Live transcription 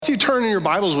If you turn in your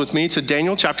Bibles with me to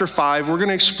Daniel chapter 5, we're going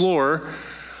to explore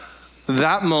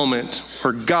that moment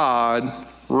where God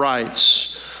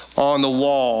writes on the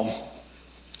wall.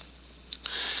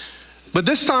 But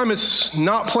this time it's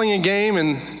not playing a game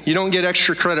and you don't get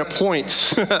extra credit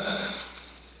points. At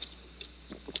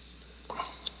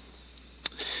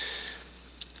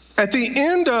the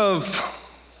end of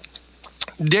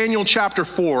Daniel chapter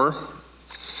 4,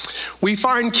 we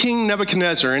find King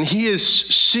Nebuchadnezzar, and he is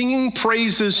singing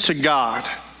praises to God.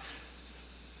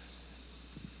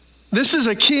 This is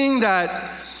a king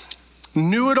that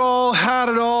knew it all, had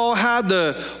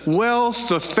the wealth,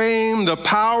 the fame, the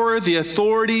power, the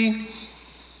authority.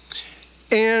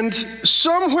 And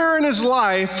somewhere in his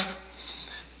life,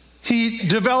 he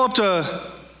developed a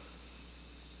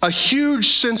huge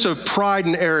sense of pride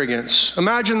and arrogance.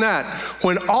 Imagine that.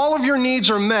 When all of your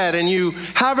needs are met and you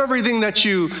have everything that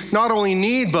you not only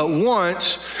need but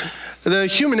want, the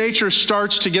human nature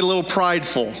starts to get a little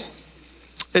prideful.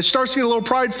 It starts to get a little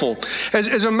prideful.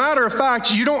 As a matter of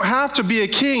fact, you don't have to be a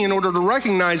king in order to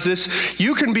recognize this.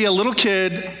 You can be a little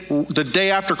kid the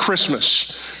day after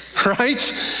Christmas, right?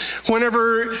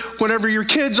 Whenever your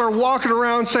kids are walking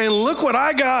around saying, "Look what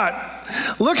I got.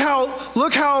 Look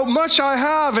how much I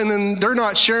have," and then they're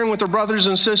not sharing with their brothers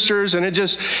and sisters, and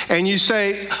you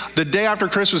say the day after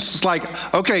Christmas, it's like,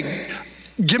 "Okay,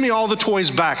 give me all the toys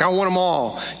back. I want them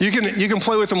all. You can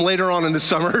play with them later on in the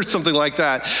summer," or something like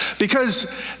that.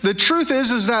 Because the truth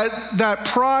is that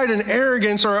pride and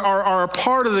arrogance are a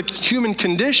part of the human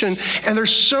condition, and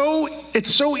it's so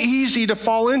easy to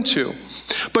fall into.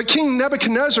 But King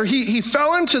Nebuchadnezzar, he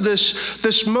fell into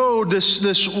this mode,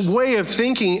 this way of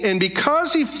thinking, and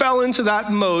because he fell into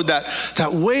that mode,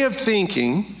 that way of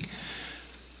thinking,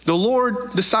 the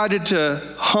Lord decided to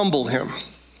humble him.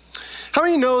 How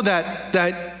many know that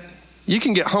you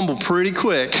can get humbled pretty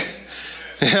quick?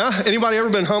 Yeah? Anybody ever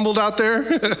been humbled out there?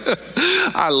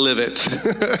 I live it.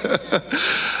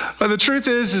 But the truth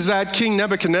is that King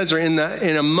Nebuchadnezzar, in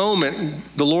a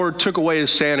moment, the Lord took away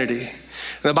his sanity.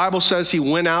 And the Bible says he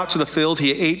went out to the field,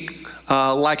 he ate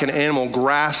like an animal,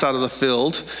 grass out of the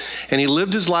field, and he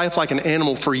lived his life like an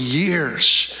animal for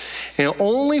years. And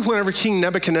only whenever King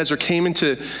Nebuchadnezzar came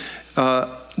into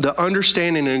the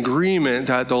understanding and agreement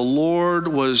that the Lord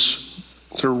was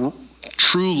the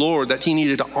true Lord, that he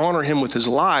needed to honor him with his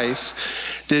life,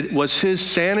 was his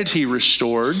sanity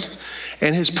restored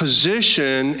and his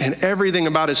position and everything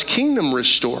about his kingdom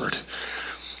restored.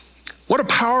 What a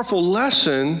powerful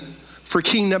lesson for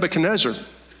King Nebuchadnezzar.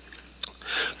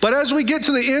 But as we get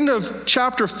to the end of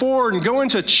chapter 4 and go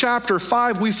into chapter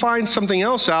 5, we find something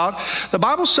else out. The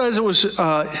Bible says it was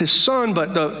his son,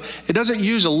 but it doesn't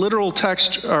use a literal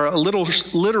text or a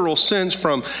literal sense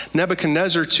from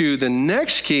Nebuchadnezzar to the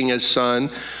next king as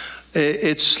son.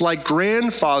 It's like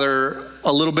grandfather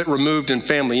a little bit removed in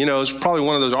family. It's probably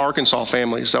one of those Arkansas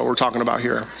families that we're talking about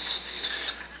here.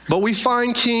 But we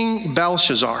find King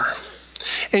Belshazzar.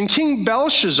 And King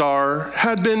Belshazzar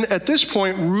had been at this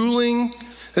point ruling.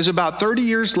 It was about 30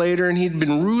 years later, and he'd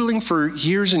been ruling for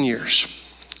years and years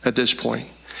at this point.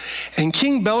 And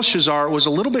King Belshazzar was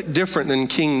a little bit different than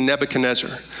King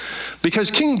Nebuchadnezzar, because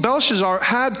King Belshazzar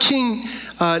had King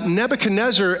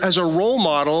Nebuchadnezzar as a role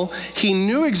model. He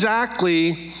knew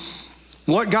exactly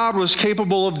what God was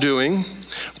capable of doing,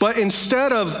 but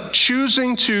instead of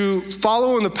choosing to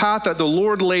follow in the path that the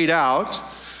Lord laid out,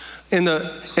 in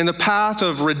the path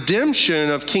of redemption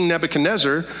of King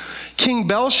Nebuchadnezzar, King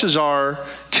Belshazzar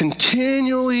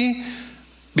continually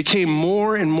became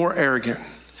more and more arrogant.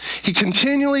 He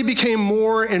continually became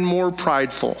more and more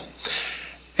prideful.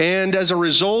 And as a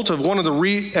result of one of the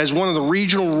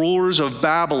regional rulers of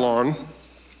Babylon,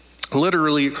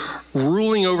 literally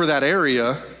ruling over that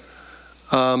area,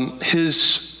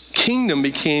 his kingdom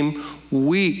became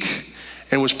weak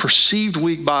and was perceived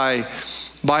weak by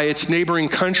its neighboring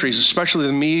countries, especially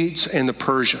the Medes and the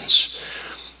Persians.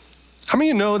 How many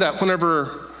of you know that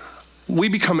whenever we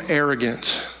become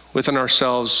arrogant within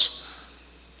ourselves,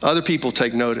 other people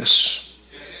take notice?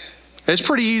 It's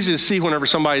pretty easy to see whenever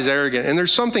somebody's arrogant. And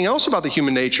there's something else about the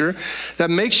human nature that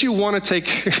makes you want to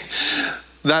take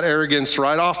that arrogance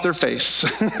right off their face.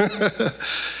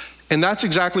 And that's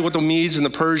exactly what the Medes and the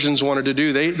Persians wanted to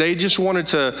do. They just wanted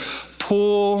to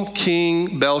pull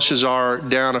King Belshazzar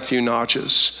down a few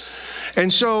notches.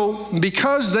 And so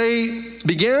because they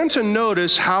began to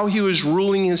notice how he was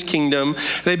ruling his kingdom,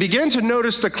 they began to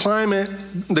notice the climate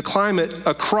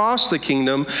across the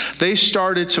kingdom, they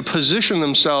started to position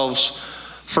themselves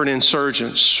for an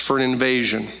insurgence, for an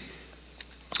invasion.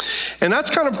 And that's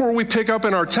kind of where we pick up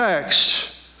in our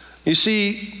text. You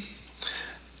see,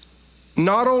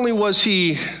 not only was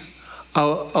he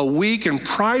a weak and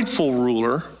prideful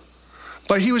ruler,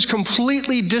 but he was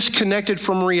completely disconnected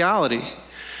from reality.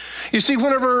 You see,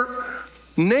 whenever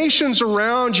nations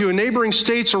around you and neighboring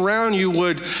states around you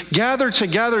would gather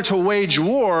together to wage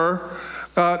war,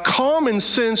 common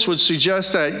sense would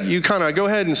suggest that you kind of go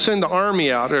ahead and send the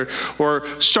army out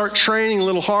or start training a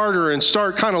little harder and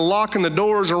start kind of locking the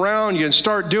doors around you and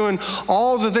start doing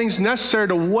all the things necessary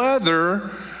to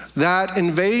weather that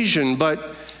invasion.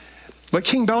 But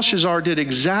King Belshazzar did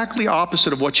exactly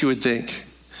opposite of what you would think.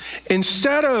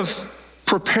 Instead of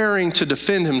preparing to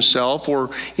defend himself or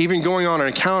even going on a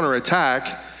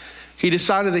counterattack, he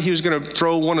decided that he was going to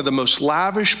throw one of the most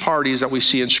lavish parties that we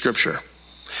see in Scripture.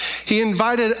 He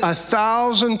invited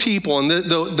 1,000 people, and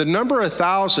the number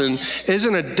 1,000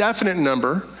 isn't a definite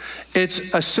number.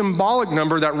 It's a symbolic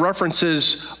number that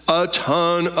references a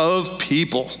ton of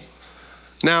people.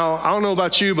 Now, I don't know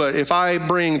about you, but if I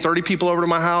bring 30 people over to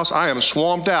my house, I am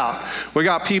swamped out. We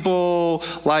got people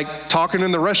like talking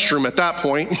in the restroom at that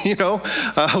point,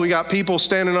 we got people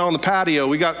standing on the patio.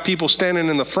 We got people standing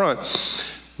in the front.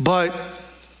 But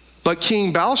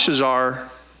King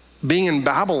Belshazzar, being in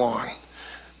Babylon,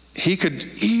 he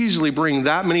could easily bring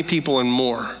that many people and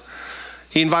more.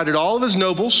 He invited all of his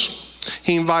nobles.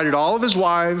 He invited all of his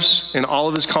wives and all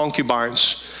of his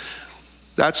concubines.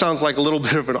 That sounds like a little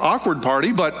bit of an awkward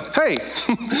party, but hey,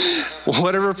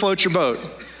 whatever floats your boat.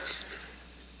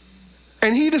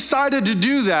 And he decided to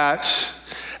do that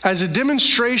as a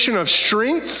demonstration of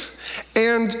strength.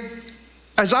 And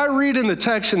as I read in the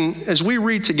text and as we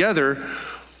read together,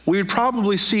 we would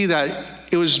probably see that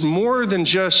it was more than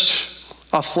just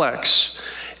a flex.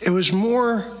 It was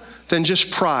more than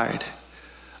just pride.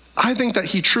 I think that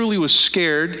he truly was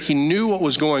scared. He knew what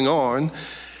was going on.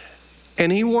 And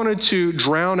he wanted to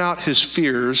drown out his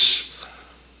fears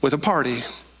with a party.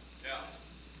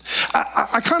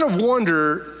 I kind of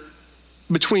wonder,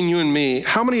 between you and me,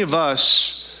 how many of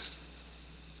us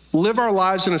live our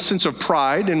lives in a sense of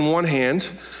pride in one hand,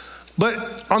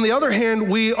 but on the other hand,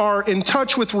 we are in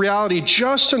touch with reality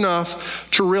just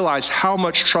enough to realize how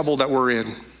much trouble that we're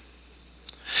in.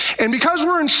 And because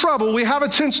we're in trouble, we have a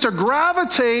tendency to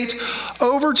gravitate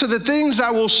over to the things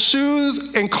that will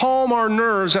soothe and calm our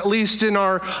nerves, at least in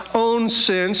our own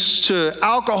sense, to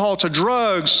alcohol, to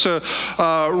drugs, to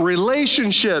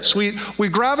relationships. We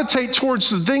gravitate towards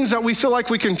the things that we feel like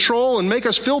we control and make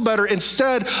us feel better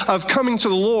instead of coming to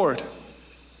the Lord.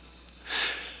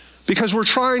 Because we're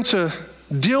trying to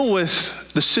deal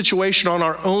with the situation on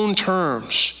our own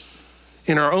terms,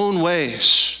 in our own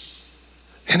ways.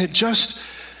 And it just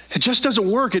doesn't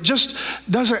work. It just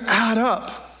doesn't add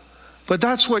up. But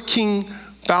that's what King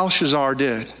Belshazzar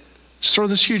did. Just throw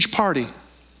this huge party.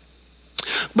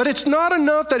 But it's not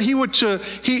enough that he were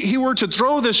to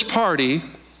throw this party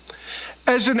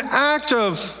as an act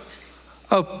of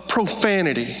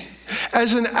profanity,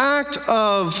 as an act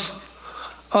of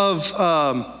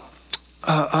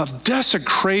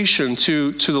desecration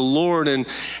to the Lord, and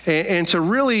to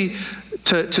really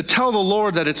to tell the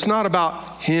Lord that it's not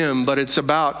about him, but it's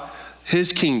about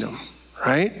his kingdom,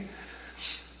 right?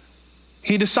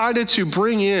 He decided to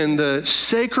bring in the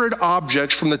sacred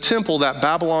objects from the temple that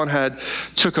Babylon had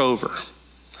took over.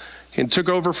 He took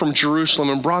over from Jerusalem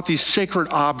and brought these sacred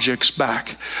objects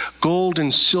back, gold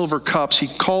and silver cups. He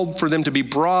called for them to be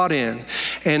brought in.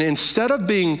 And instead of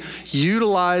being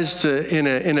utilized in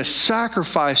a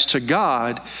sacrifice to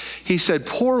God, he said,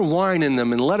 pour wine in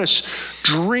them and let us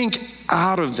drink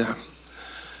out of them.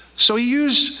 So he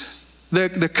used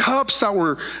the cups that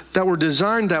were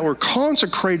designed, that were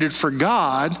consecrated for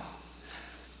God,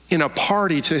 in a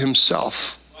party to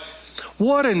himself.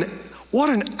 What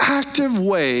an active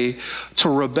way to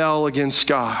rebel against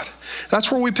God. That's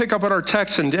where we pick up at our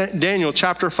text in Daniel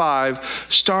chapter 5,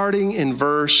 starting in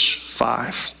verse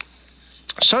 5.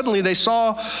 Suddenly they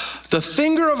saw the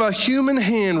finger of a human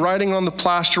hand writing on the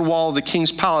plaster wall of the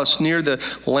king's palace near the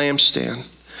lampstand.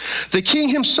 The king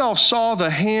himself saw the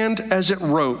hand as it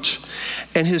wrote,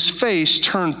 and his face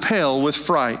turned pale with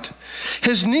fright.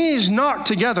 His knees knocked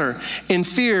together in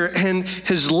fear, and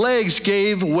his legs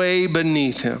gave way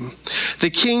beneath him.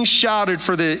 The king shouted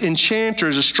for the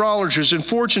enchanters, astrologers, and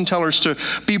fortune tellers to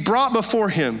be brought before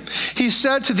him. He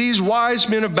said to these wise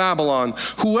men of Babylon,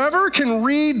 whoever can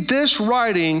read this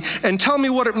writing and tell me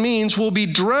what it means will be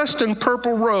dressed in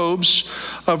purple robes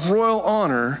of royal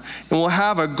honor and will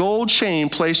have a gold chain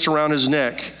placed around his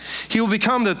neck. He will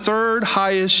become the third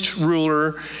highest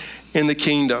ruler in the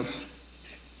kingdom.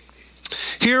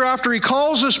 Here, after he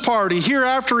calls this party, here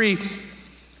after he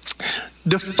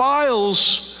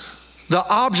defiles the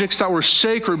objects that were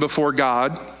sacred before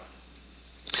God,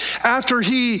 after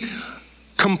he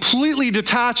completely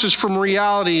detaches from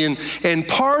reality and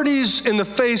parties in the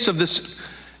face of this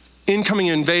incoming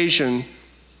invasion,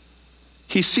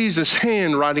 he sees this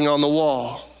hand writing on the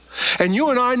wall. And you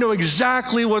and I know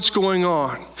exactly what's going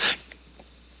on.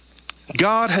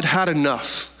 God had had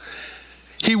enough.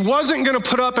 He wasn't going to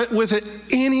put up with it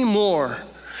anymore.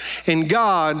 And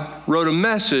God wrote a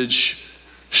message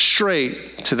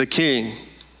straight to the king.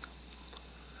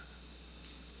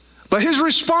 But his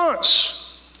response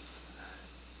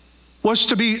was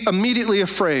to be immediately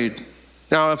afraid.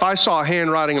 Now, if I saw a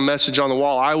hand writing a message on the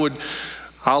wall,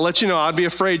 I'll let you know, I'd be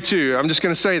afraid too. I'm just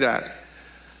going to say that.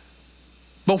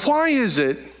 But why is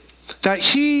it that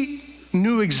he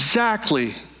knew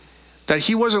exactly that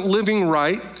he wasn't living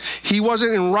right? He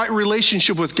wasn't in right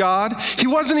relationship with God. He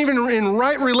wasn't even in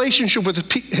right relationship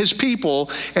with his people.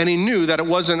 And he knew that it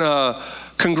wasn't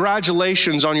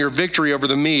congratulations on your victory over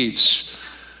the Medes.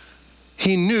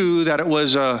 He knew that it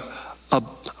was a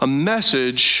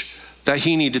message that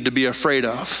he needed to be afraid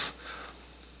of.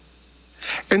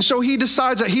 And so he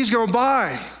decides that he's going to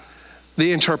buy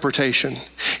the interpretation.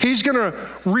 He's going to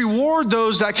reward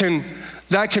those that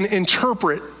can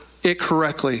interpret it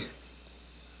correctly.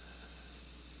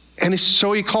 And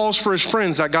so he calls for his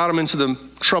friends that got him into the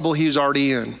trouble he was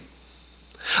already in.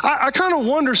 I kind of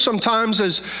wonder sometimes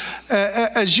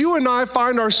as you and I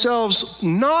find ourselves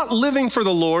not living for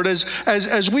the Lord,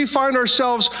 as we find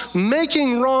ourselves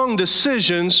making wrong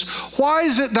decisions, why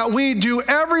is it that we do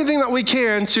everything that we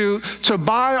can to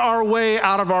buy our way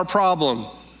out of our problem?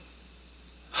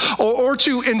 Or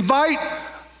to invite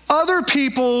other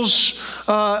people's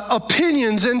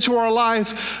opinions into our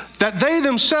life that they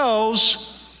themselves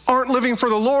aren't living for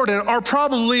the Lord and are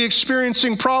probably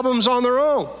experiencing problems on their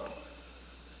own.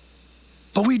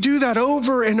 But we do that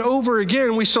over and over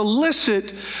again. We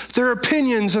solicit their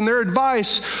opinions and their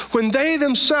advice when they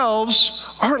themselves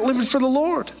aren't living for the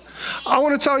Lord. I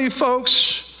want to tell you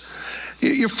folks,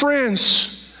 your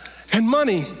friends and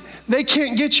money, they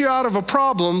can't get you out of a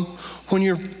problem when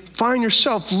you find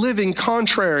yourself living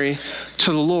contrary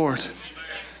to the Lord.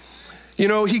 You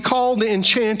know, he called the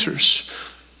enchanters,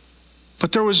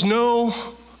 but there was no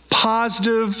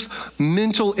positive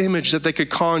mental image that they could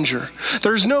conjure.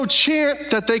 There's no chant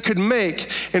that they could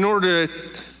make in order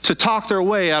to talk their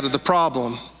way out of the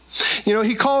problem. You know,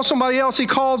 he called somebody else, he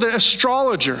called the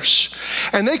astrologers,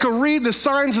 and they could read the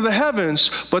signs of the heavens,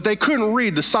 but they couldn't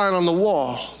read the sign on the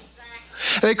wall.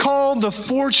 They called the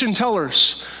fortune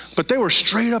tellers, but they were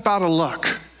straight up out of luck.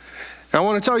 And I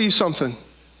want to tell you something.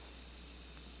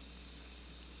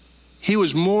 He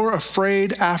was more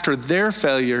afraid after their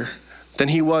failure than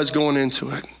he was going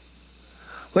into it.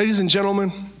 Ladies and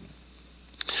gentlemen,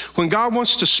 when God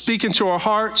wants to speak into our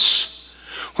hearts,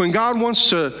 when God wants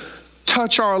to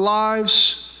touch our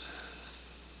lives,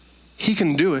 he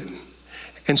can do it.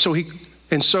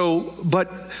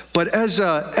 But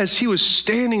as he was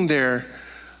standing there,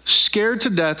 scared to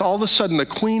death, all of a sudden the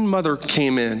queen mother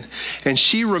came in and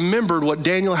she remembered what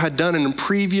Daniel had done in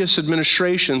previous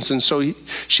administrations. And so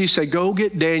she said, "Go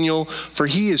get Daniel, for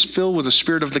he is filled with the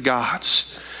spirit of the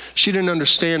gods." She didn't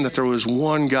understand that there was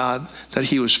one God that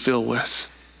he was filled with.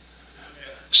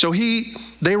 So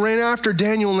they ran after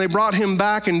Daniel and they brought him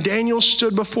back, and Daniel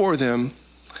stood before them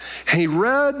and he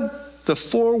read the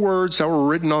 4 words that were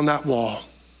written on that wall.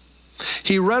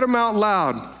 He read them out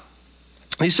loud.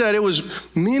 He said it was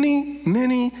many,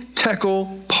 many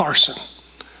tekel parson.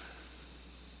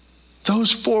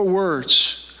 Those 4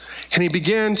 words. And he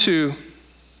began to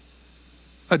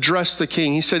address the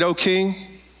king. He said, "O king,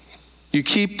 you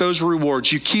keep those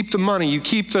rewards. You keep the money. You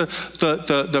keep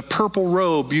the purple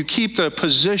robe. You keep the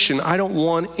position. I don't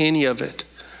want any of it."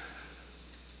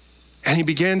 And he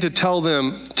began to tell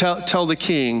the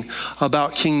king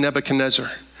about King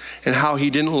Nebuchadnezzar and how he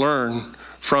didn't learn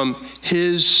from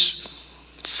his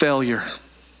failure.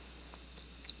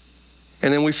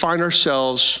 And then we find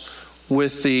ourselves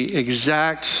with the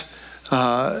exact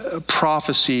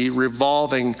prophecy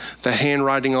revolving the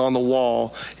handwriting on the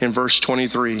wall in verse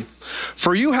 23.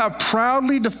 "For you have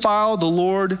proudly defiled the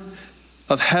Lord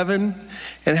of heaven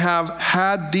and have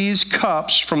had these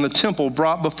cups from the temple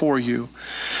brought before you.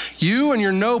 You and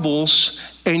your nobles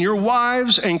and your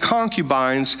wives and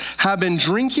concubines have been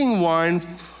drinking wine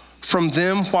from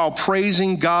them while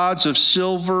praising gods of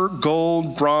silver,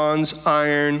 gold, bronze,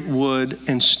 iron, wood,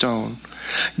 and stone.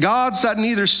 Gods that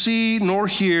neither see nor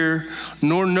hear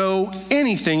nor know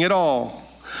anything at all.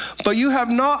 But you have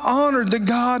not honored the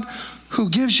God who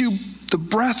gives you the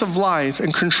breath of life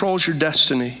and controls your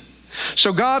destiny.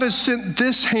 So God has sent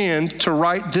this hand to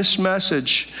write this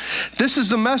message. This is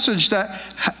the message that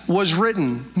was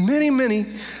written, many, many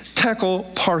tekel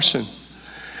parson.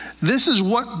 This is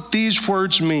what these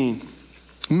words mean.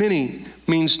 Many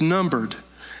means numbered.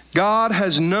 God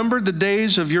has numbered the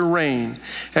days of your reign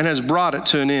and has brought it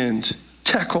to an end.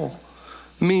 Tekel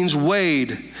means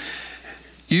weighed.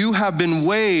 You have been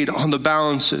weighed on the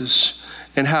balances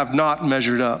and have not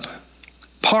measured up.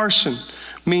 Parson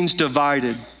means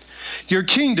divided. Your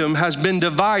kingdom has been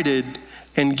divided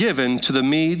and given to the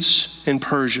Medes and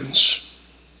Persians.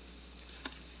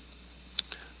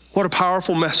 What a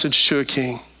powerful message to a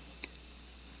king.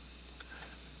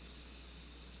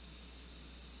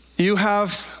 You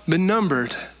have been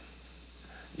numbered,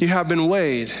 you have been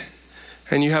weighed,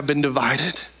 and you have been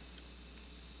divided.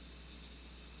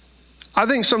 I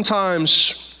think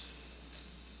sometimes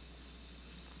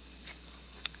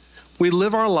we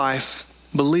live our life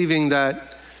believing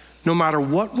that no matter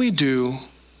what we do,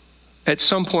 at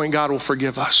some point God will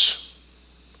forgive us.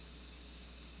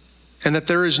 And that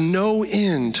there is no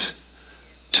end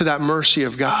to that mercy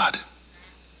of God.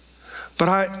 But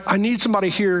I need somebody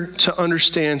here to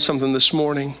understand something this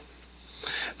morning.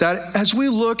 That as we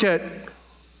look at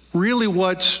really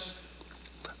what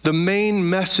the main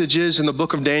message is in the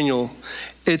book of Daniel,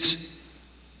 it's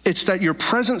that your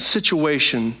present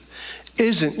situation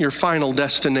isn't your final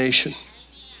destination.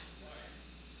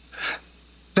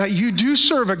 That you do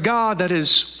serve a God that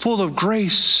is full of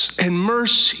grace and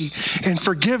mercy and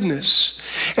forgiveness.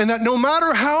 And that no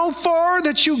matter how far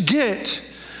that you get,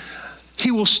 He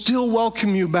will still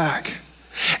welcome you back.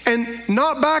 And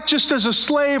not back just as a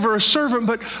slave or a servant,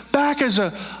 but back as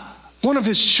one of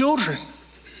His children.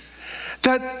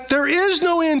 That there is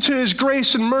no end to His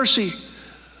grace and mercy,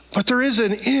 but there is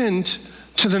an end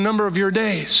to the number of your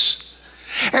days.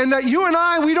 And that you and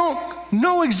I, we don't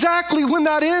know exactly when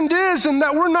that end is, and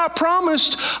that we're not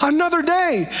promised another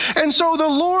day. And so the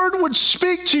Lord would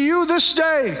speak to you this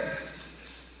day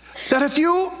that if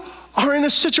you are in a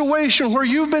situation where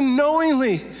you've been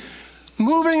knowingly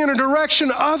moving in a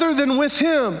direction other than with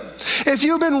Him, if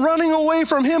you've been running away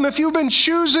from Him, if you've been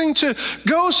choosing to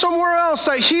go somewhere else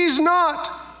that He's not,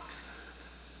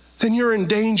 then you're in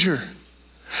danger.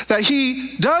 That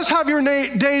He does have your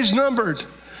days numbered.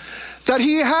 That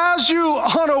He has you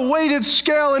on a weighted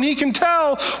scale and He can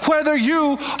tell whether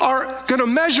you are going to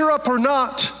measure up or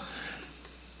not.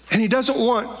 And He doesn't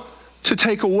want to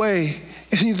take away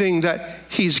anything that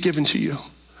He's given to you.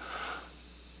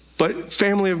 But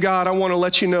family of God, I want to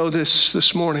let you know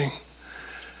this morning.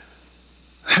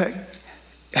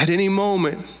 At any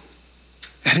moment,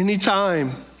 at any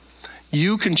time,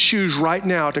 you can choose right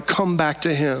now to come back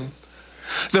to Him.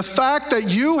 The fact that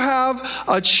you have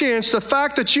a chance, the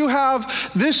fact that you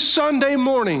have this Sunday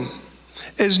morning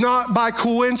is not by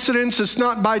coincidence, it's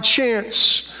not by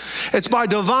chance. It's by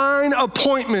divine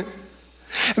appointment.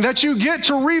 And that you get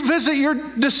to revisit your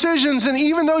decisions, and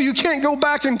even though you can't go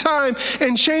back in time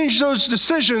and change those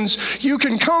decisions, you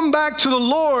can come back to the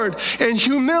Lord in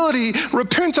humility,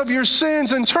 repent of your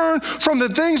sins, and turn from the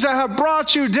things that have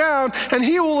brought you down, and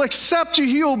He will accept you.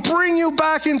 He will bring you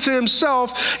back into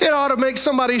Himself. It ought to make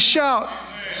somebody shout.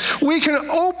 We can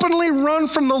openly run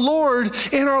from the Lord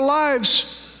in our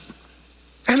lives.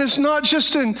 And it's not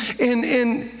just in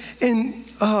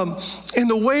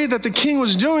the way that the king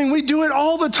was doing. We do it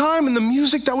all the time in the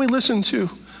music that we listen to,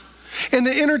 in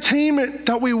the entertainment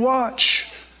that we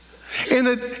watch, in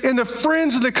the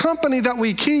friends and the company that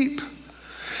we keep.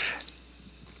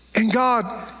 And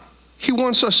God, He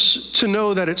wants us to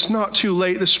know that it's not too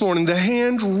late this morning. The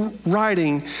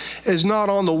handwriting is not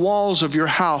on the walls of your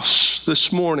house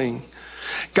this morning.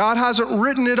 God hasn't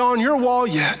written it on your wall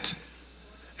yet.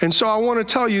 And so I want to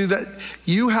tell you that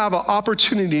you have an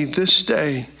opportunity this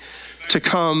day to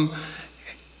come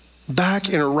back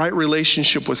in a right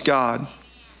relationship with God.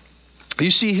 You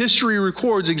see, history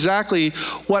records exactly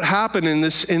what happened in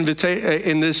this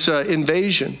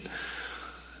invasion.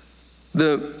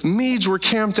 The Medes were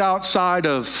camped outside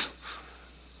of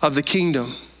the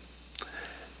kingdom.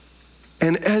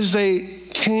 And as they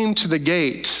came to the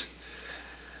gate,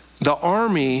 the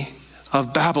army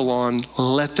of Babylon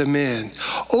let them in,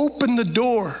 opened the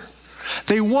door.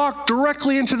 They walked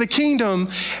directly into the kingdom,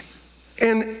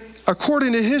 and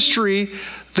according to history,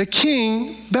 the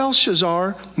king,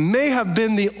 Belshazzar, may have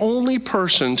been the only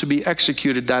person to be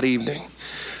executed that evening.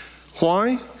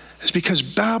 Why? It's because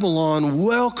Babylon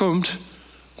welcomed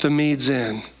the Medes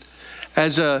in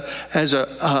as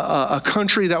a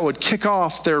country that would kick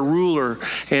off their ruler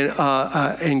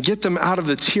and get them out of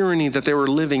the tyranny that they were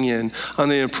living in on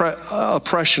the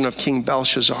oppression of King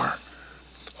Belshazzar.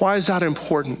 Why is that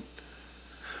important?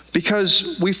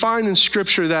 Because we find in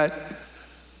Scripture that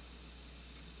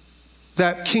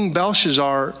King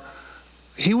Belshazzar,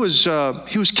 he was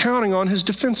counting on his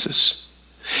defenses.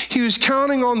 He was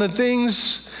counting on the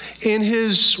things in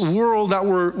his world that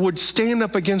would stand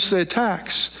up against the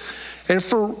attacks. And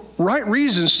for right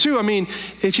reasons too. I mean,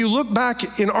 if you look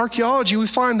back in archaeology, we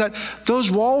find that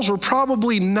those walls were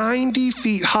probably 90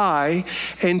 feet high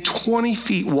and 20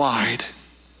 feet wide.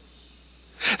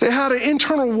 They had an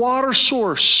internal water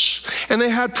source, and they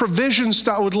had provisions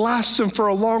that would last them for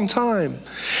a long time.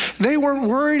 They weren't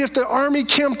worried if the army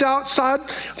camped outside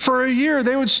for a year,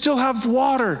 they would still have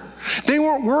water. They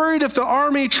weren't worried if the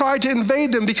army tried to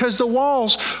invade them because the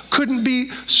walls couldn't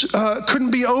be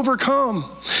overcome.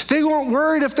 They weren't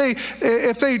worried if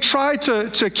they tried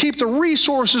to keep the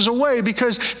resources away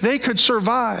because they could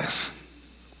survive.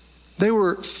 They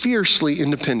were fiercely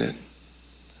independent.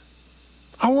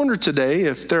 I wonder today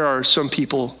if there are some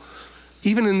people,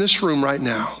 even in this room right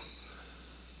now,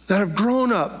 that have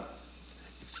grown up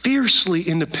fiercely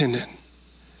independent.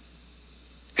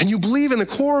 And you believe in the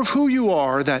core of who you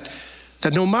are that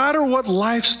no matter what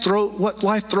life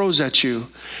throws at you,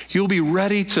 you'll be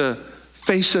ready to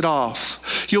face it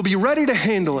off. You'll be ready to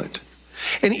handle it.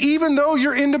 And even though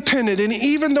you're independent, and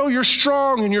even though you're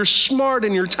strong and you're smart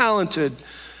and you're talented,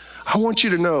 I want you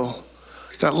to know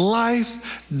that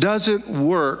life doesn't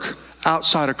work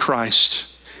outside of Christ.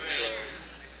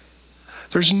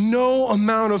 There's no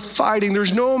amount of fighting,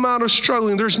 there's no amount of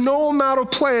struggling, there's no amount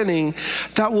of planning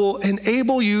that will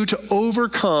enable you to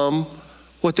overcome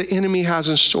what the enemy has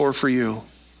in store for you.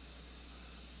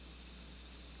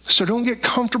 So don't get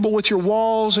comfortable with your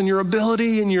walls and your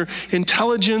ability and your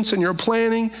intelligence and your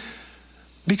planning,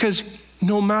 because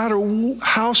no matter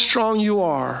how strong you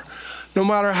are, no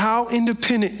matter how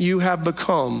independent you have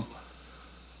become,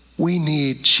 we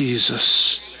need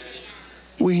Jesus.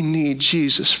 We need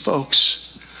Jesus,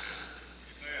 folks.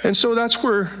 And so that's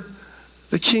where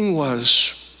the king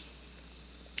was.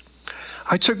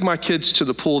 I took my kids to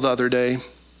the pool the other day.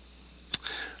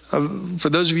 For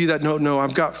those of you that don't know,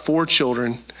 I've got 4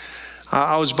 children.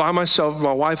 I was by myself.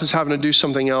 My wife was having to do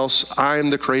something else. I am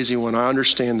the crazy one. I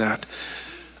understand that.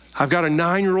 I've got a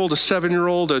 9-year-old, a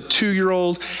 7-year-old, a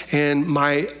 2-year-old, and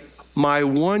my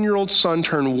 1-year-old son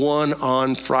turned 1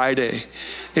 on Friday.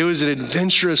 It was an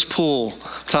adventurous pool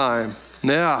time.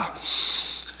 Yeah.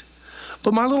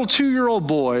 But my little 2-year-old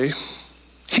boy,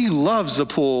 he loves the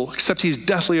pool, except he's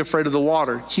deathly afraid of the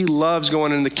water. He loves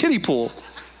going in the kiddie pool.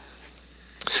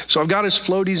 So I've got his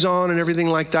floaties on and everything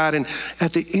like that. And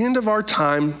at the end of our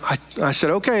time, I said,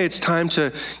 okay, it's time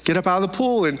to get up out of the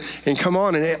pool and come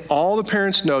on. And all the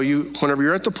parents know whenever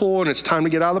you're at the pool and it's time to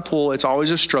get out of the pool, it's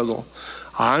always a struggle.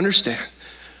 I understand.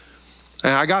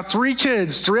 And I got 3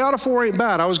 kids. 3 out of 4 ain't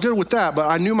bad. I was good with that, but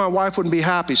I knew my wife wouldn't be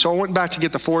happy. So I went back to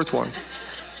get the 4th one.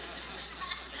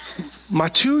 My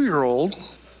 2-year-old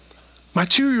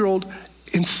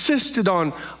insisted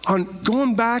on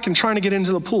going back and trying to get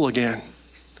into the pool again.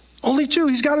 Only 2,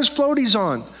 he's got his floaties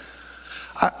on.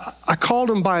 I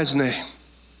called him by his name.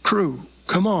 Crew,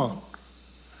 come on.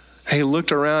 And he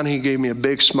looked around, he gave me a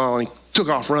big smile, and he took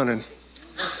off running.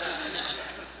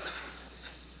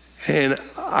 And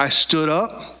I stood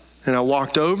up, and I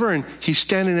walked over, and he's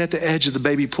standing at the edge of the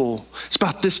baby pool. It's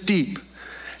about this deep.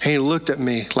 And he looked at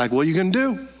me like, what are you going to do?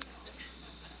 And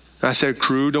I said,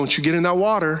 crew, don't you get in that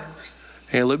water.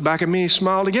 And he looked back at me, he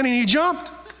smiled again, and he jumped.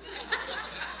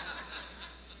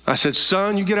 I said,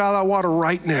 son, you get out of that water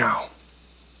right now.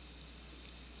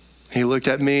 He looked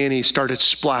at me and he started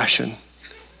splashing.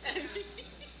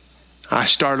 I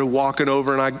started walking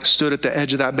over and I stood at the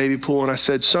edge of that baby pool and I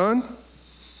said, son,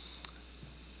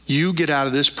 you get out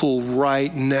of this pool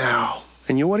right now.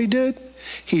 And you know what he did?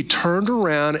 He turned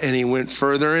around and he went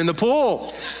further in the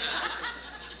pool.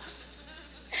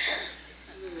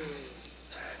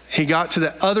 He got to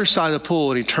the other side of the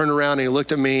pool and he turned around and he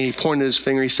looked at me, he pointed his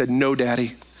finger, he said, no,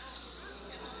 daddy.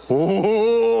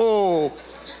 Oh,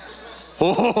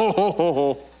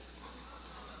 oh.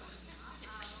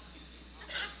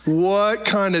 What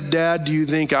kind of dad do you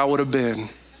think I would have been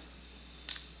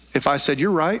if I said,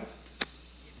 you're right.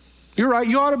 You're right.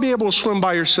 You ought to be able to swim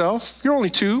by yourself. You're only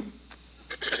 2.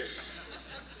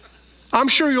 I'm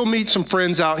sure you'll meet some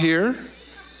friends out here.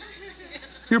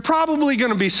 You're probably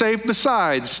going to be safe.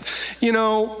 Besides,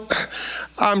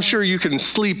 I'm sure you can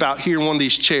sleep out here in one of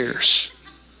these chairs.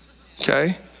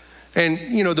 Okay? And,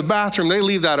 the bathroom, they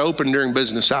leave that open during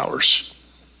business hours.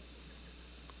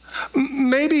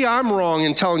 Maybe I'm wrong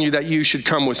in telling you that you should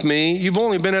come with me. You've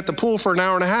only been at the pool for an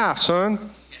hour and a half,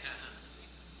 son.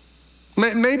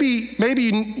 Maybe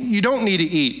you don't need to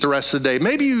eat the rest of the day.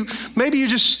 Maybe you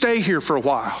just stay here for a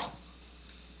while.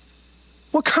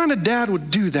 What kind of dad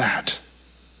would do that?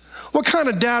 What kind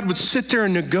of dad would sit there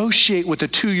and negotiate with a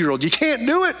 2-year-old? You can't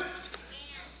do it.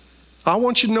 I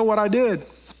want you to know what I did.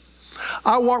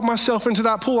 I walked myself into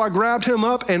that pool. I grabbed him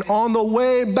up, and on the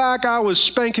way back, I was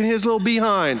spanking his little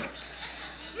behind.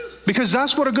 Because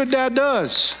that's what a good dad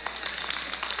does.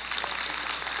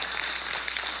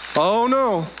 Oh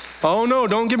no,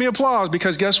 don't give me applause,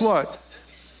 because guess what?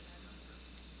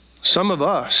 Some of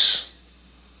us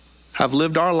have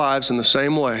lived our lives in the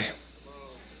same way.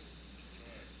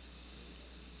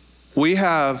 We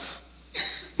have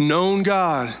known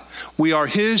God. We are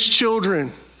his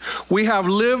children. We have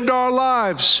lived our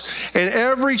lives, and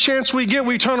every chance we get,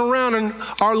 we turn around and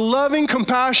our loving,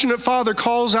 compassionate Father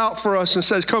calls out for us and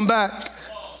says, come back.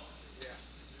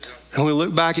 And we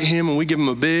look back at him and we give him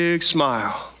a big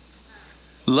smile.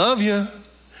 Love you. And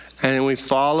then we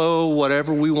follow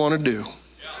whatever we want to do.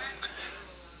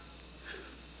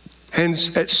 And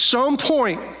at some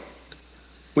point,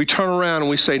 we turn around and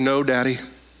we say, no, Daddy.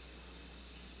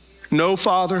 No,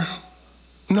 Father.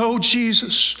 No,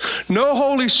 Jesus. No,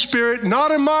 Holy Spirit.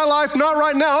 Not in my life. Not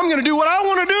right now. I'm going to do what I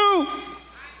want to do.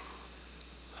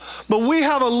 But we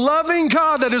have a loving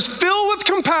God that is filled with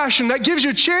compassion, that gives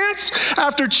you chance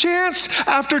after chance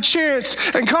after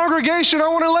chance. And congregation, I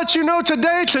want to let you know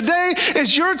today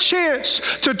is your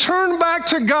chance to turn back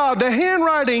to God. The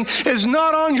handwriting is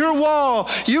not on your wall.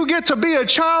 You get to be a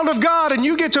child of God and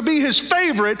you get to be his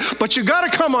favorite, but you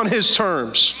got to come on his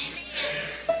terms.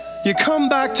 You come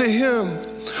back to him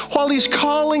while he's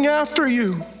calling after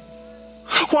you,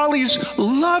 while he's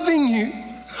loving you,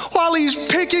 while he's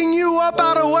picking you up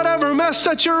out of whatever mess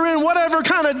that you're in, whatever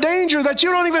kind of danger that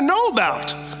you don't even know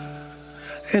about.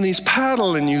 And he's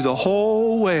paddling you the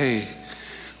whole way.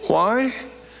 Why?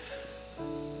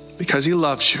 Because he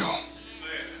loves you.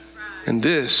 And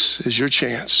this is your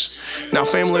chance. Now,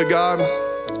 family of God,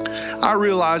 I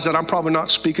realize that I'm probably not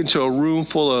speaking to a room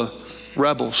full of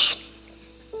rebels.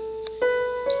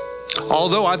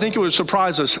 Although I think it would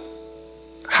surprise us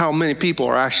how many people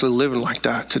are actually living like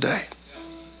that today.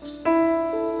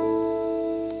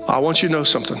 I want you to know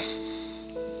something.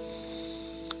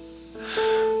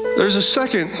 There's a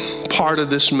second part of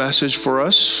this message for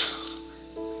us,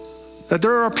 that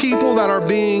there are people that are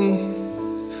being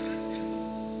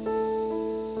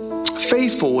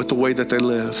faithful with the way that they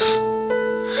live.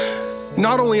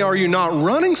 Not only are you not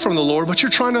running from the Lord, but you're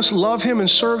trying to love him and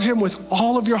serve him with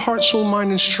all of your heart, soul,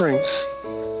 mind, and strength.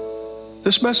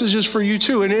 This message is for you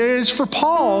too. And it is for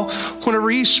Paul whenever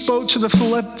he spoke to the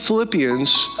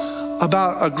Philippians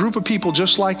about a group of people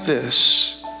just like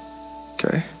this.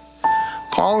 Okay?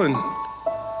 Paul in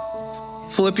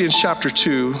Philippians chapter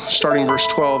 2, starting verse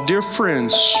 12, dear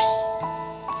friends,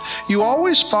 you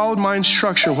always followed my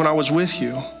instruction when I was with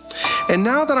you. And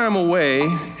now that I'm away,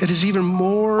 it is even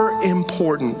more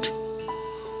important.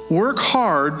 Work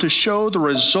hard to show the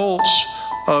results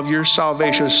of your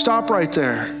salvation. Stop right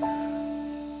there.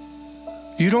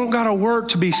 You don't got to work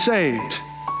to be saved.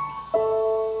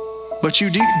 But you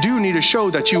do need to show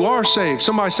that you are saved.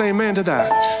 Somebody say amen to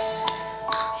that.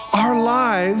 Our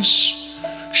lives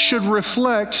should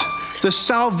reflect the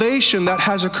salvation that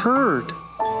has occurred.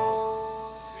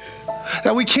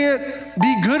 That we can't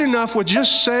be good enough with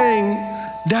just saying,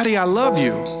 Daddy, I love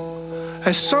you.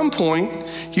 At some point,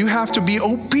 you have to be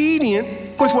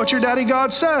obedient with what your daddy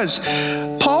God says.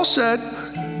 Paul said,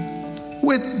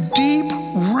 with deep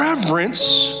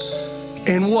reverence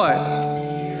and what?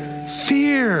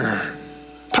 Fear.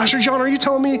 Pastor John, are you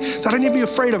telling me that I need to be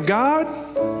afraid of God?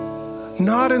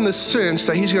 Not in the sense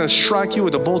that he's going to strike you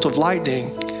with a bolt of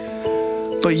lightning,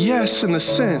 but yes, in the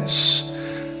sense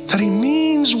that he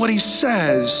means what he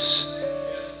says.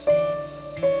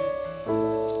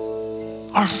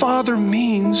 Our Father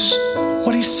means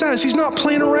what he says. He's not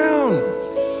playing around.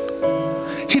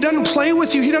 He doesn't play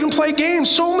with you. He doesn't play games.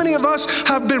 So many of us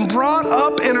have been brought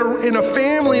up in a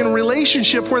family and a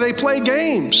relationship where they play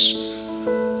games,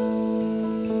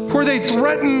 where they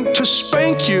threaten to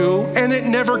spank you and it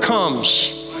never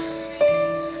comes,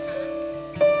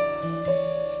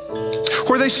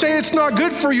 where they say it's not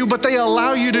good for you but they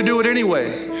allow you to do it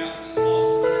anyway,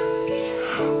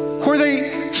 where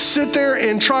they sit there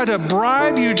and try to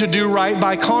bribe you to do right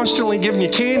by constantly giving you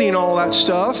candy and all that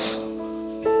stuff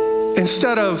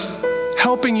instead of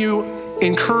helping you,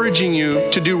 encouraging you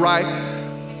to do right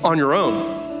on your own.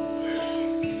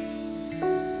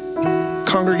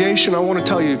 Congregation, I want to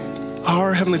tell you,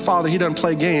 our Heavenly Father, he doesn't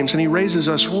play games and he raises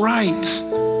us right.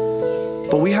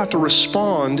 But we have to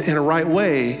respond in a right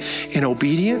way, in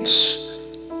obedience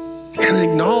and an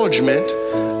acknowledgement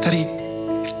that he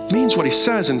means what he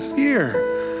says, in fear.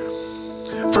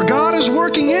 For God is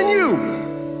working in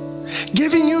you,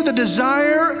 giving you the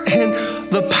desire and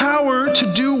the power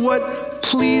to do what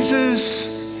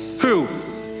pleases who?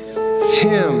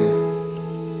 Him.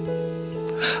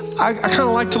 I kind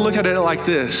of like to look at it like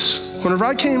this. Whenever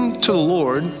I came to the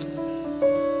Lord,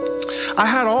 I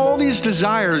had all these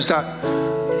desires that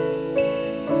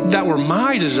were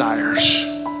my desires.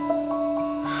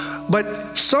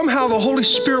 But somehow the Holy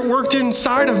Spirit worked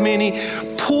inside of me and He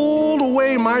pulled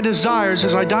away my desires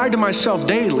as I died to myself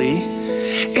daily.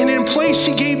 And in place,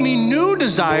 He gave me new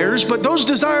desires, but those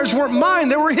desires weren't mine,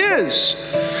 they were His.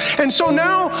 And so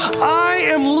now I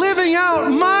am living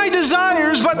out my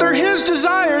desires, but they're His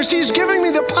desires. He's giving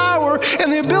me the power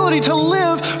and the ability to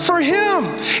live for Him.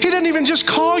 He doesn't even just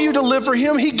call you to live for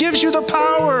Him. He gives you the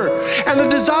power and the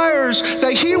desires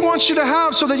that He wants you to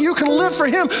have so that you can live for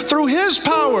Him through His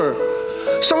power.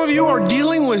 Some of you are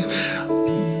dealing with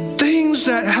things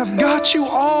that have got you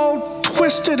all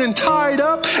twisted and tied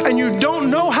up, and you don't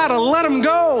know how to let them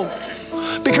go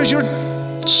because you're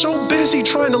so busy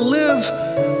trying to live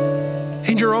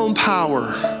in your own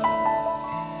power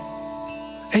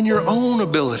and your own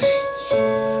ability.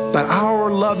 But our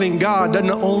loving God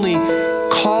doesn't only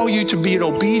call you to be in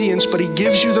obedience, but He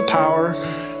gives you the power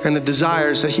and the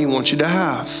desires that He wants you to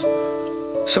have.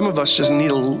 Some of us just need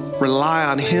to rely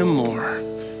on Him more.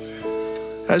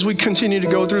 As we continue to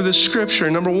go through this scripture,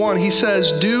 number one, He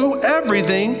says, do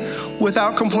everything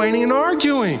without complaining and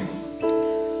arguing.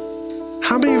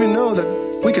 How many of you know that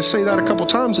we could say that a couple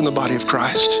times in the body of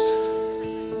Christ?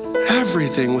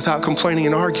 Everything without complaining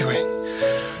and arguing.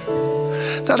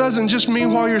 That doesn't just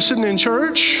mean while you're sitting in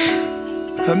church.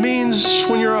 That means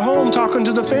when you're at home talking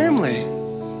to the family.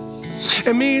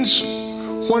 It means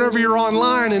whenever you're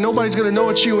online and nobody's going to know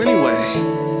it's you anyway.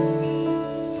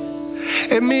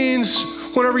 It means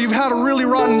whenever you've had a really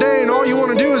rotten day and all you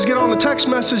want to do is get on the text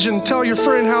message and tell your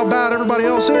friend how bad everybody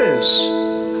else is.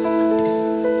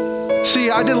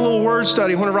 See, I did a little word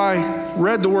study whenever I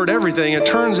read the word everything. It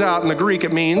turns out in the Greek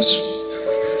it means,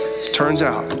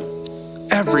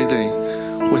 everything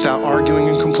without arguing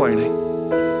and complaining.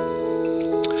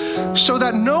 So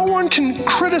that no one can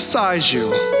criticize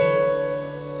you.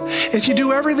 If you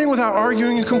do everything without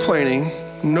arguing and complaining,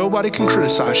 nobody can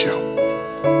criticize you.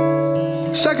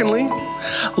 Secondly,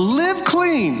 live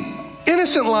clean,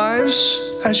 innocent lives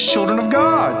as children of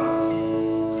God.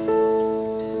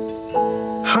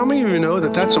 How many of you know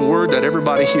that that's a word that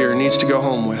everybody here needs to go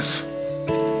home with?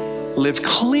 Live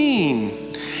clean,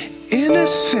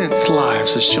 innocent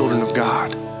lives as children of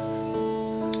God.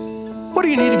 What do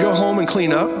you need to go home and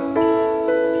clean up?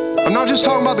 I'm not just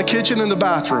talking about the kitchen and the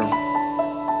bathroom.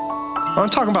 I'm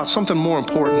talking about something more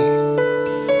important.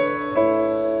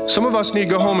 Some of us need to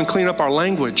go home and clean up our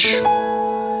language.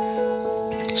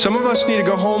 Some of us need to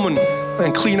go home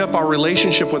and clean up our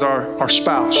relationship with our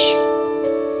spouse.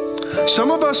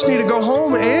 Some of us need to go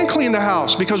home and clean the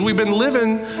house because we've been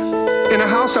living in a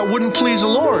house that wouldn't please the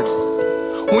Lord.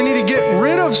 We need to get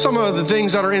rid of some of the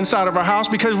things that are inside of our house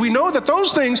because we know that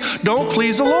those things don't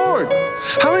please the Lord.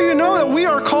 How many of you know that we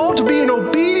are called to be in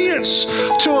obedience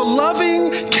to a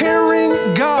loving,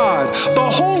 caring God?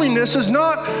 But holiness is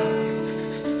not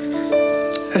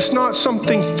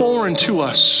something foreign to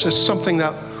us. It's something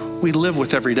that we live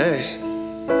with every day.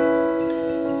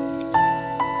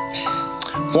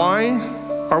 Why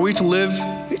are we to live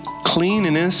clean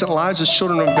and innocent lives as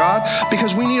children of God?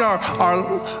 Because we need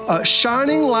our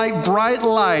shining like bright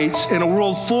lights in a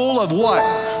world full of what?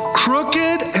 Crooked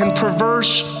and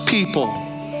perverse people.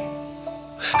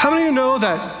 How many of you know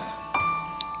that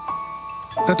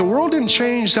the world didn't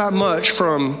change that much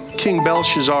from King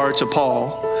Belshazzar to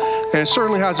Paul? And it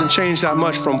certainly hasn't changed that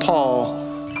much from Paul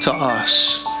to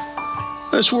us.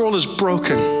 This world is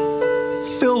broken,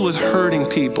 filled with hurting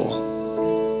people.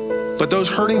 But those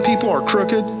hurting people are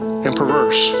crooked and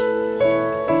perverse.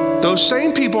 Those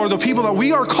same people are the people that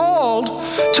we are called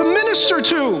to minister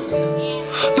to.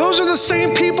 Those are the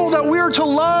same people that we are to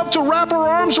love, to wrap our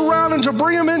arms around, and to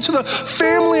bring them into the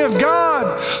family of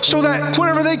God so that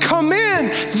whenever they come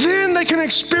in, then they can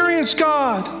experience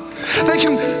God. They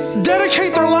can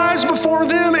dedicate their lives before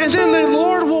them, and then the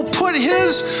Lord will put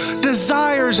His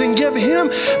desires and give Him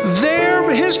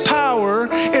His power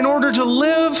in order to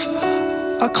live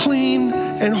a clean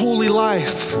and holy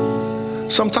life.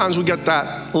 Sometimes we get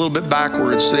that a little bit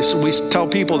backwards. We tell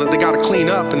people that they got to clean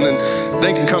up and then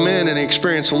they can come in and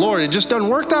experience the Lord. It just doesn't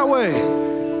work that way.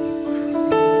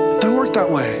 It doesn't work that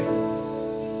way.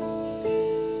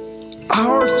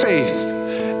 Our faith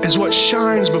is what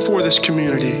shines before this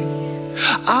community.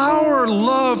 Our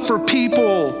love for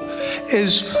people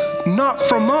is not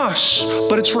from us,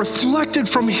 but it's reflected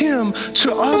from Him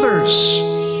to others.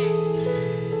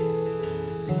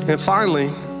 And finally,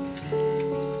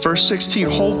 verse 16,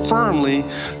 hold firmly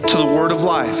to the word of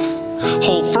life.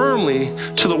 Hold firmly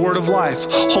to the word of life.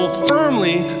 Hold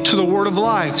firmly to the word of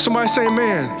life. Somebody say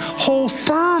amen. Hold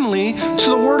firmly to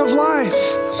the word of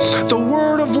life. The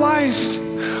word of life,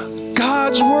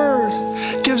 God's word,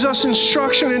 gives us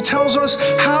instruction and tells us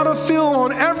how to feel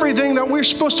on everything that we're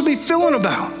supposed to be feeling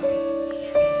about.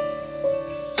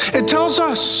 It tells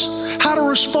us how to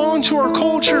respond to our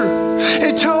culture.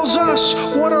 It tells us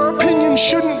what our opinion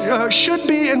should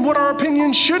be and what our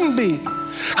opinion shouldn't be.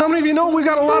 How many of you know we've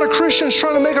got a lot of Christians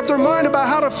trying to make up their mind about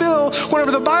how to feel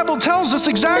whenever the Bible tells us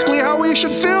exactly how we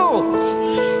should feel?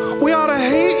 We ought to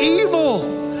hate evil.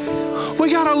 We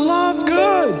got to love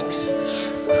good.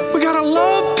 We got to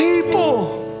love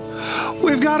people.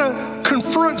 We've got to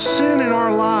confront sin in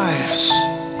our lives.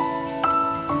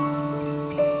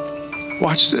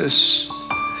 Watch this.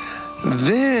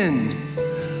 Then,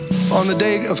 on the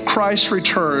day of Christ's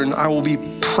return, I will be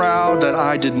proud that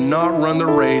I did not run the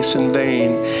race in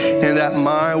vain and that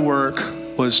my work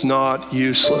was not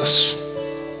useless.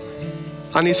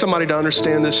 I need somebody to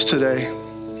understand this today.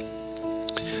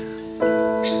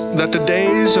 That the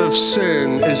days of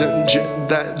sin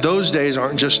that those days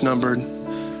aren't just numbered.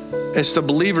 It's the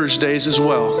believer's days as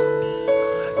well.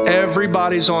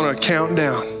 Everybody's on a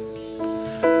countdown.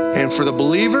 And for the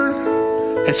believer,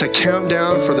 it's a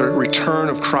countdown for the return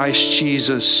of Christ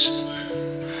Jesus.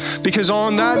 Because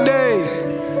on that day,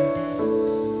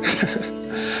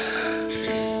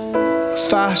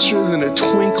 faster than a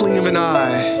twinkling of an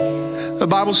eye, the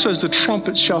Bible says the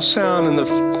trumpet shall sound and the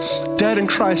dead in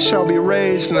Christ shall be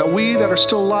raised, and that we that are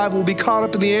still alive will be caught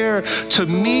up in the air to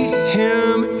meet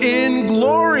him in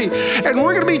glory. And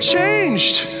we're going to be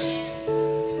changed.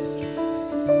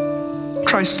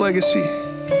 Christ's legacy.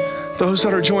 Those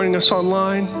that are joining us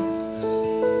online,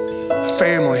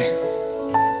 family.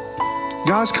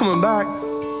 God's coming back.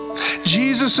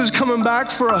 Jesus is coming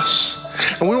back for us.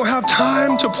 And we don't have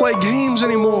time to play games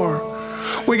anymore.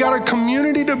 We got a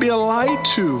community to be a light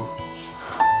to.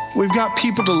 We've got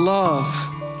people to love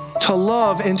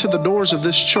into the doors of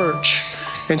this church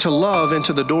and to love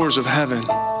into the doors of heaven.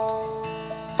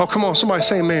 Oh, come on, somebody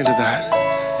say amen to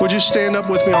that. Would you stand up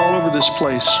with me all over this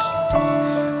place?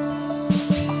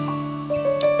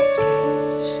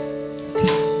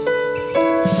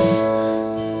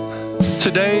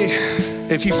 Today,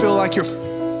 if you feel like you're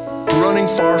running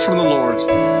far from the Lord,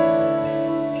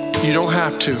 you don't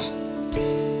have to.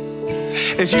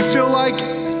 If you feel like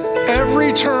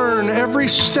every turn, every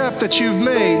step that you've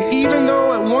made, even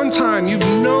though at one time you've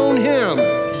known him,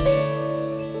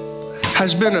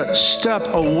 has been a step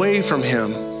away from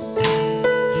him,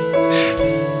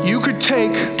 you could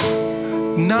take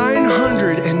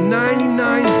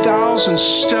 999,000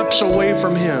 steps away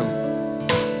from him.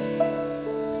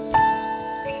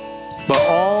 But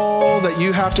all that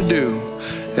you have to do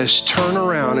is turn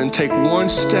around and take one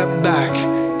step back,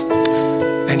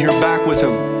 and you're back with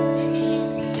him.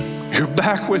 You're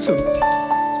back with him.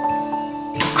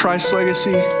 Christ's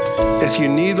legacy, if you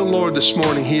need the Lord this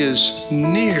morning, he is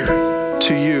near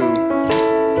to you.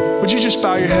 Would you just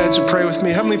bow your heads and pray with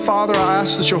me? Heavenly Father, I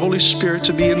ask that your Holy Spirit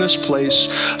to be in this place.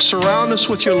 Surround us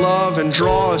with your love and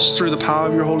draw us through the power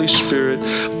of your Holy Spirit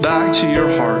back to your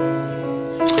heart.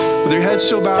 With your head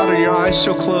still bowed and your eyes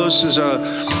still closed, as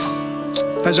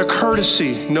a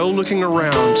courtesy, no looking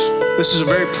around. This is a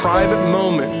very private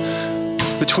moment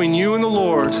between you and the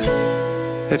Lord.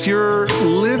 If you're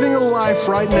living a life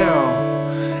right now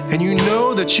and you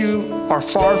know that you are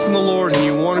far from the Lord and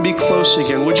you want to be close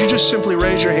again, would you just simply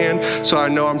raise your hand so I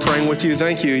know I'm praying with you?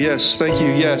 Thank you. Yes. Thank you.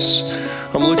 Yes.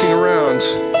 I'm looking around.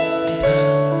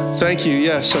 Thank you.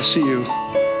 Yes, I see you.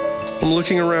 I'm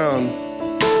looking around.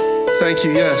 Thank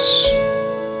you. Yes.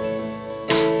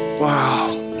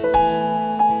 Wow.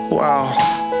 Wow.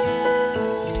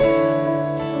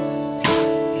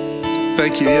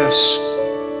 Thank you. Yes.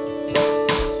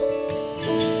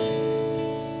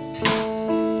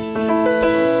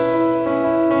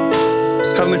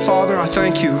 Heavenly Father, I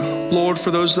thank you, Lord, for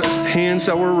those hands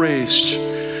that were raised.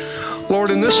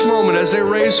 Lord, in this moment, as they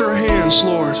raise their hands,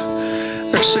 Lord,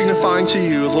 they're signifying to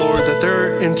you, Lord, that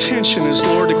their intention is,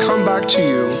 Lord, to come back to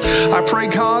you. I pray,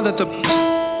 God, that the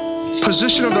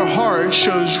position of their heart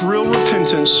shows real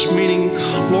repentance, meaning,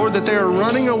 Lord, that they are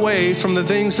running away from the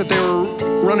things that they were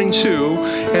running to,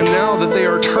 and now that they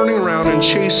are turning around and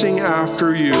chasing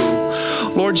after you.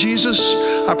 Lord Jesus,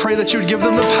 I pray that you would give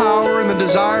them the power and the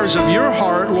desires of your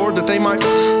heart, Lord, that they might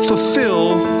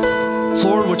fulfill,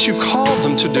 Lord, what you've called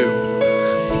them to do.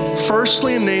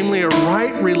 Firstly and namely, a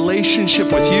right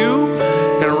relationship with you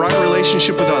and a right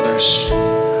relationship with others.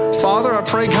 Father, I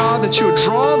pray, God, that you would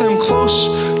draw them close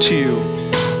to you.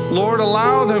 Lord,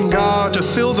 allow them, God, to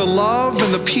feel the love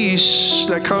and the peace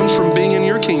that comes from being in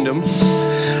your kingdom.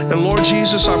 And Lord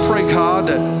Jesus, I pray, God,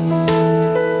 that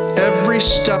every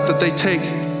step that they take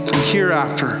from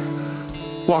hereafter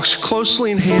walks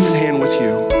closely in hand with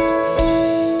you.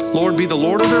 Lord, be the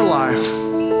Lord of their life,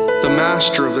 the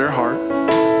master of their heart.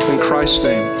 In Christ's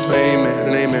name, amen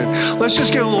and amen. Let's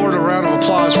just give the Lord a round of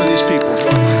applause for these people.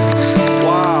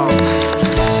 Wow.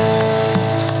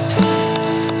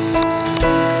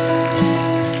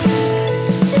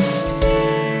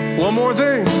 One more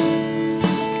thing.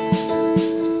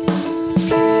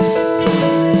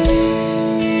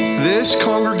 This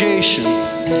congregation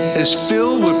is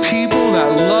filled with people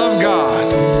that love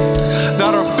God,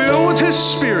 that are filled with His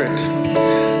Spirit,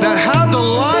 that have the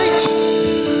light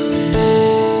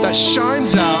that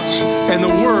shines out and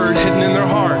the Word hidden in their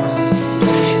heart.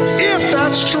 If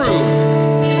that's true,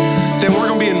 then we're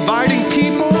going to be inviting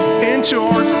people into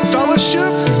our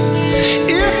fellowship.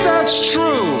 If that's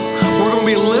true, we're going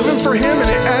to be living for Him and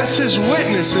as His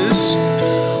witnesses,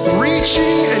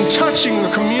 reaching and touching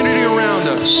the community around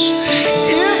us.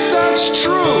 If that's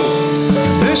true,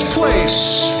 this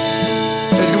place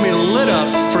is going to be lit up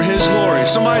for His glory.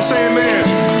 Somebody say amen.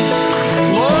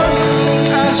 Lord,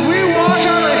 as we walk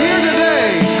out of here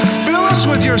today, fill us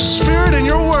with your Spirit and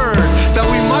your word that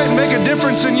we might make a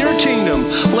difference in your kingdom.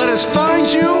 Let us find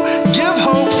you, give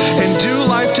hope, and do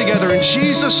life together. In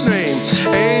Jesus' name,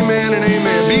 amen and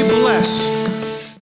amen. Be blessed.